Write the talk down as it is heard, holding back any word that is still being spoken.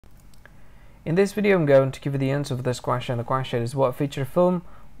In this video, I'm going to give you the answer for this question. The question is, what feature film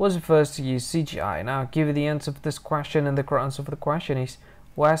was the first to use CGI? Now, I'll give you the answer for this question, and the correct answer for the question is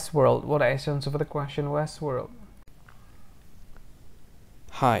Westworld. What is the answer for the question? Westworld.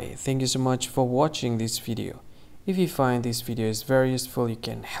 Hi, thank you so much for watching this video. If you find this video is very useful, you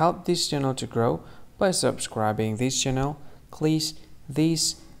can help this channel to grow by subscribing this channel. Click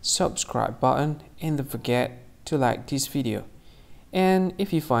this subscribe button and don't forget to like this video. And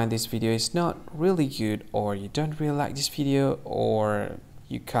if you find this video is not really good, or you don't really like this video, or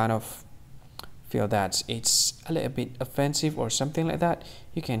you kind of feel that it's a little bit offensive or something like that,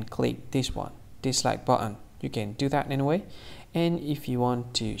 you can click this one, dislike button. You can do that anyway. And if you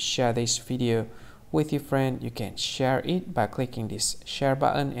want to share this video with your friend, you can share it by clicking this share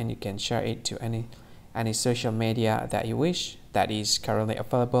button, and you can share it to any social media that you wish that is currently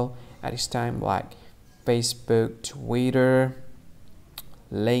available at this time, like Facebook, Twitter,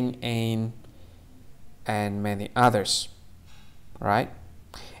 LinkedIn, and many others, right?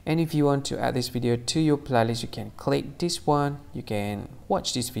 And if you want to add this video to your playlist, you can click this one. You can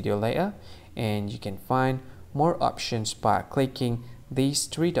watch this video later, and you can find more options by clicking these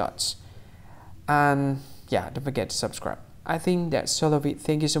three dots. And yeah, don't forget to subscribe. I think that's all of it.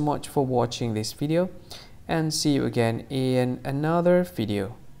 Thank you so much for watching this video, and see you again in another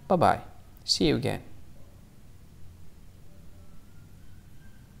video. Bye bye. See you again.